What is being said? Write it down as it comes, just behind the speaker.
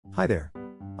Hi there.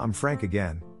 I'm Frank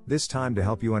again, this time to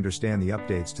help you understand the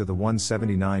updates to the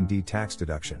 179D tax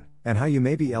deduction, and how you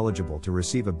may be eligible to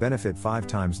receive a benefit 5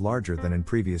 times larger than in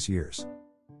previous years.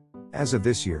 As of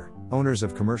this year, owners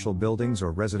of commercial buildings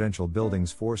or residential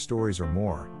buildings 4 stories or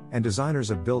more, and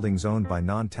designers of buildings owned by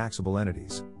non-taxable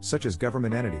entities, such as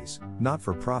government entities,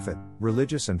 not-for-profit,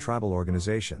 religious and tribal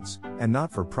organizations, and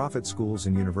not-for-profit schools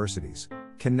and universities,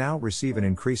 can now receive an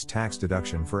increased tax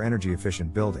deduction for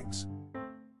energy-efficient buildings.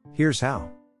 Here's how.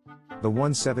 The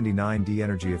 179D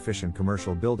energy-efficient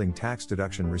commercial building tax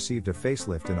deduction received a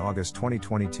facelift in August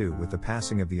 2022 with the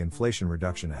passing of the Inflation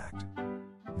Reduction Act.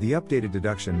 The updated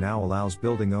deduction now allows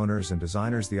building owners and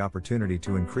designers the opportunity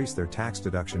to increase their tax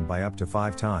deduction by up to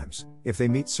 5 times, if they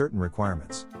meet certain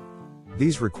requirements.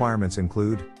 These requirements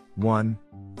include: 1.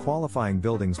 Qualifying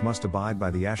buildings must abide by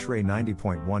the ASHRAE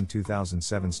 90.1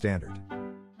 2007 standard.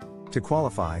 To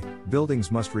qualify,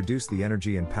 buildings must reduce the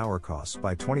energy and power costs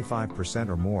by 25%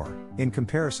 or more, in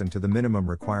comparison to the minimum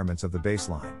requirements of the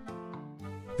baseline.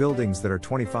 Buildings that are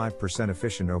 25%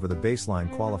 efficient over the baseline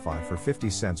qualify for 50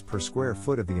 cents per square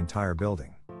foot of the entire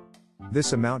building.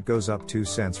 This amount goes up 2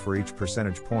 cents for each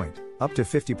percentage point, up to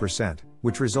 50%,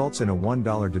 which results in a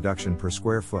 $1 deduction per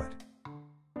square foot.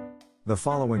 The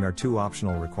following are 2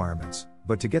 optional requirements,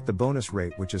 but to get the bonus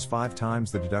rate, which is 5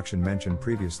 times the deduction mentioned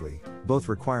previously, both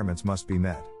requirements must be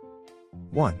met.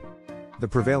 1. The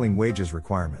prevailing wages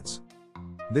requirements.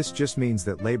 This just means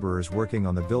that laborers working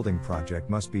on the building project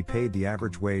must be paid the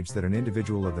average wage that an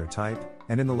individual of their type,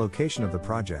 and in the location of the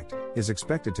project, is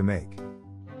expected to make.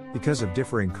 Because of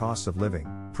differing costs of living,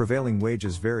 prevailing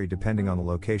wages vary depending on the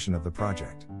location of the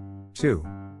project. 2.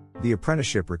 The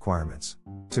apprenticeship requirements.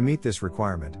 To meet this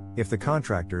requirement, if the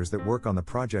contractors that work on the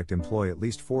project employ at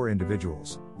least 4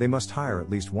 individuals, they must hire at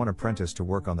least 1 apprentice to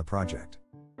work on the project.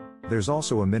 There's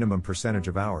also a minimum percentage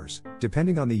of hours,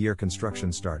 depending on the year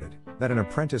construction started, that an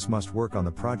apprentice must work on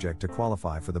the project to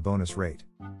qualify for the bonus rate.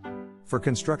 For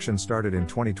construction started in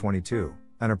 2022,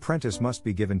 an apprentice must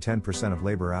be given 10% of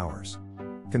labor hours.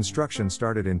 Construction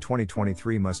started in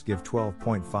 2023 must give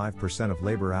 12.5% of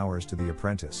labor hours to the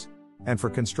apprentice. And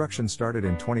for construction started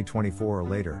in 2024 or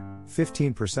later,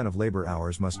 15% of labor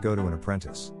hours must go to an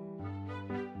apprentice.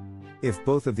 If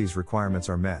both of these requirements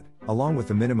are met, along with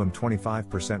the minimum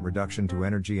 25% reduction to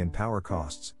energy and power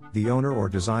costs, the owner or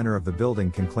designer of the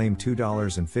building can claim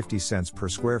 $2.50 per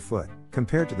square foot,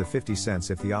 compared to the 50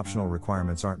 cents if the optional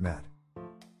requirements aren't met.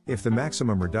 If the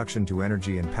maximum reduction to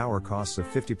energy and power costs of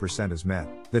 50% is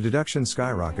met, the deduction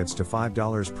skyrockets to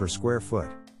 $5 per square foot,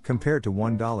 compared to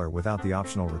 $1 without the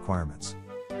optional requirements.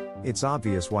 It's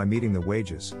obvious why meeting the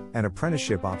wages and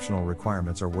apprenticeship optional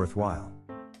requirements are worthwhile.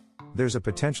 There's a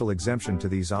potential exemption to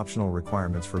these optional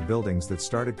requirements for buildings that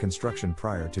started construction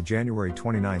prior to January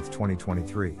 29,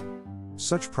 2023.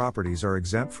 Such properties are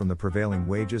exempt from the prevailing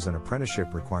wages and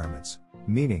apprenticeship requirements,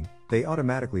 meaning they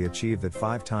automatically achieve that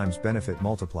 5 times benefit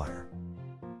multiplier.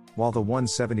 While the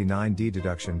 179D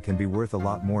deduction can be worth a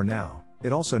lot more now,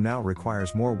 it also now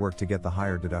requires more work to get the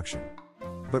higher deduction.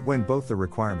 But when both the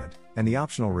requirement and the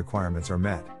optional requirements are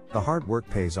met, the hard work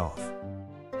pays off.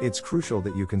 It's crucial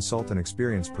that you consult an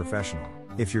experienced professional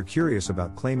if you're curious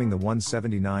about claiming the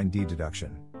 179D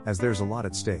deduction, as there's a lot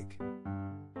at stake.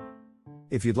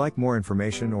 If you'd like more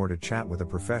information or to chat with a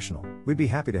professional, we'd be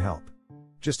happy to help.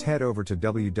 Just head over to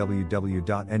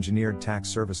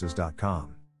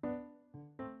www.engineeredtaxservices.com.